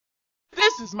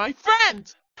This is my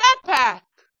friend! Backpack!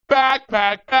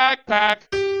 Backpack, backpack!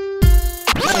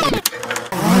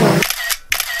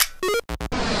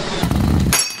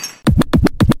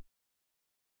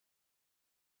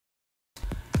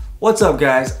 What's up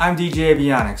guys, I'm DJ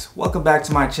Avionics. Welcome back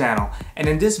to my channel, and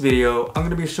in this video I'm going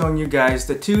to be showing you guys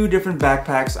the two different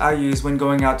backpacks I use when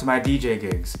going out to my DJ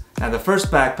gigs. Now the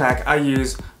first backpack I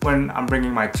use when I'm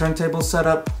bringing my turntable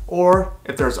setup or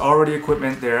if there's already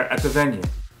equipment there at the venue.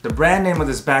 The brand name of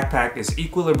this backpack is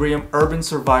Equilibrium Urban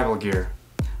Survival Gear.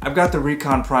 I've got the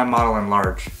Recon Prime model in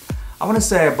large. I want to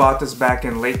say I bought this back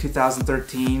in late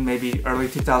 2013, maybe early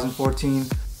 2014.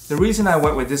 The reason I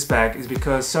went with this bag is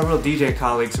because several DJ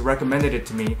colleagues recommended it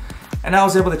to me and I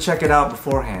was able to check it out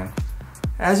beforehand.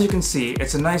 As you can see,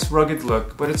 it's a nice rugged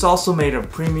look, but it's also made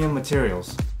of premium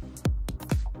materials.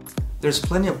 There's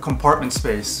plenty of compartment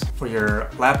space for your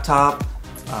laptop,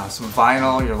 some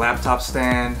vinyl, your laptop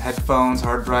stand, headphones,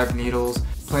 hard drive, needles,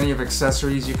 plenty of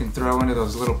accessories you can throw into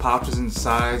those little pouches in the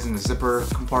sides and the zipper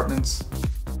compartments.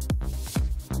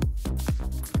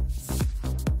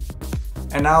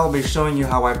 And now I'll be showing you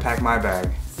how I pack my bag.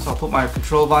 So I'll put my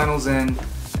control vinyls in,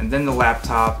 and then the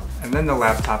laptop, and then the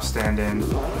laptop stand in.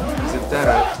 Zip that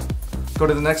up. Go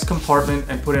to the next compartment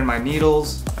and put in my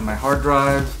needles and my hard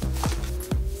drive,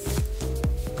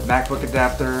 MacBook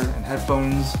adapter and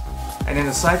headphones. And in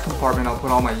the side compartment I'll put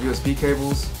all my USB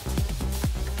cables.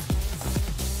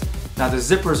 Now the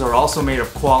zippers are also made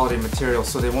of quality material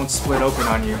so they won't split open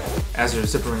on you as you're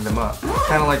zippering them up.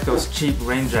 Kind of like those cheap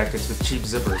rain jackets with cheap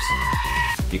zippers.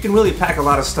 You can really pack a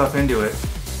lot of stuff into it,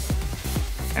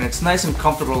 and it's nice and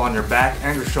comfortable on your back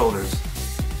and your shoulders.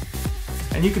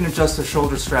 And you can adjust the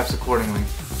shoulder straps accordingly.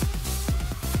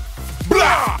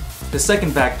 The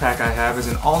second backpack I have is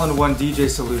an all-in-one DJ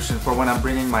solution for when I'm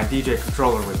bringing my DJ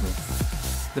controller with me.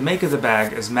 The make of the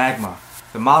bag is Magma.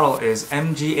 The model is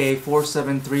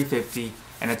MGA47350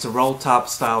 and it's a roll top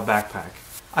style backpack.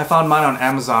 I found mine on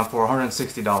Amazon for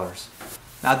 $160.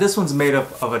 Now this one's made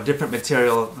up of a different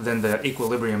material than the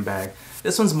Equilibrium bag.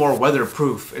 This one's more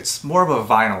weatherproof. It's more of a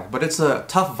vinyl, but it's a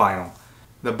tough vinyl.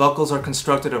 The buckles are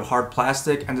constructed of hard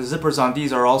plastic and the zippers on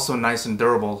these are also nice and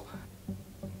durable.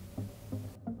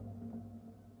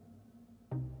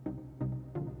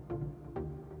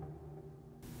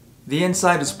 The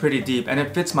inside is pretty deep and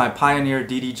it fits my Pioneer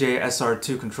DDJ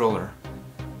SR2 controller.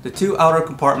 The two outer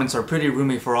compartments are pretty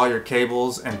roomy for all your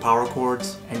cables and power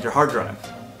cords and your hard drive.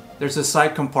 There's a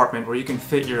side compartment where you can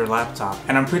fit your laptop,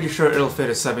 and I'm pretty sure it'll fit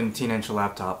a 17-inch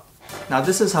laptop. Now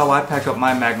this is how I pack up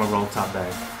my Magma roll top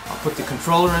bag. I'll put the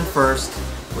controller in first,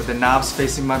 with the knobs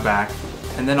facing my back,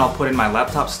 and then I'll put in my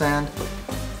laptop stand,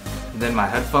 and then my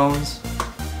headphones.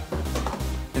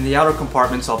 In the outer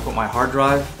compartments I'll put my hard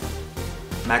drive,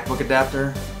 MacBook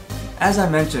adapter. As I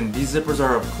mentioned, these zippers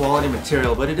are of quality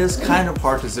material, but it is kind of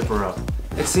hard to zipper up.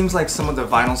 It seems like some of the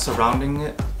vinyl surrounding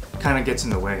it kind of gets in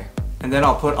the way. And then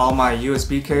I'll put all my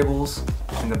USB cables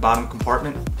in the bottom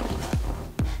compartment.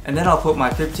 And then I'll put my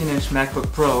 15-inch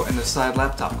MacBook Pro in the side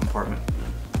laptop compartment.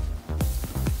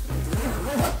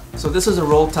 So this is a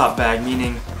roll top bag,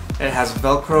 meaning it has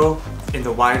Velcro in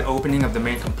the wide opening of the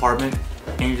main compartment,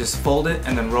 and you just fold it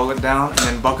and then roll it down and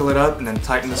then buckle it up and then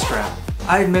tighten the strap.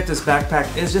 I admit this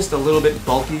backpack is just a little bit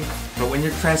bulky, but when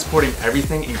you're transporting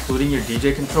everything including your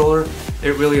DJ controller,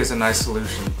 it really is a nice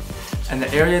solution. And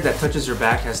the area that touches your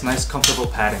back has nice comfortable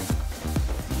padding.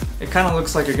 It kind of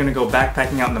looks like you're gonna go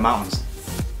backpacking out in the mountains.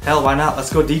 Hell, why not?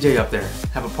 Let's go DJ up there.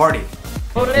 Have a party.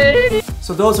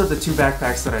 So those are the two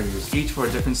backpacks that I use, each for a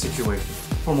different situation.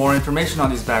 For more information on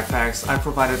these backpacks, I've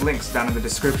provided links down in the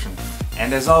description.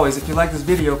 And as always, if you like this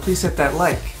video, please hit that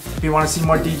like. If you want to see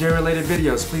more DJ related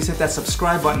videos, please hit that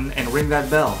subscribe button and ring that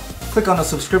bell. Click on the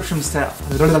subscriptions tab.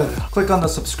 Click on the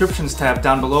subscriptions tab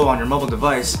down below on your mobile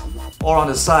device, or on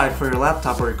the side for your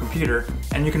laptop or your computer,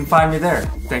 and you can find me there.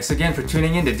 Thanks again for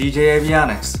tuning in to DJ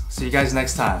Avionics. See you guys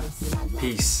next time.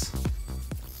 Peace.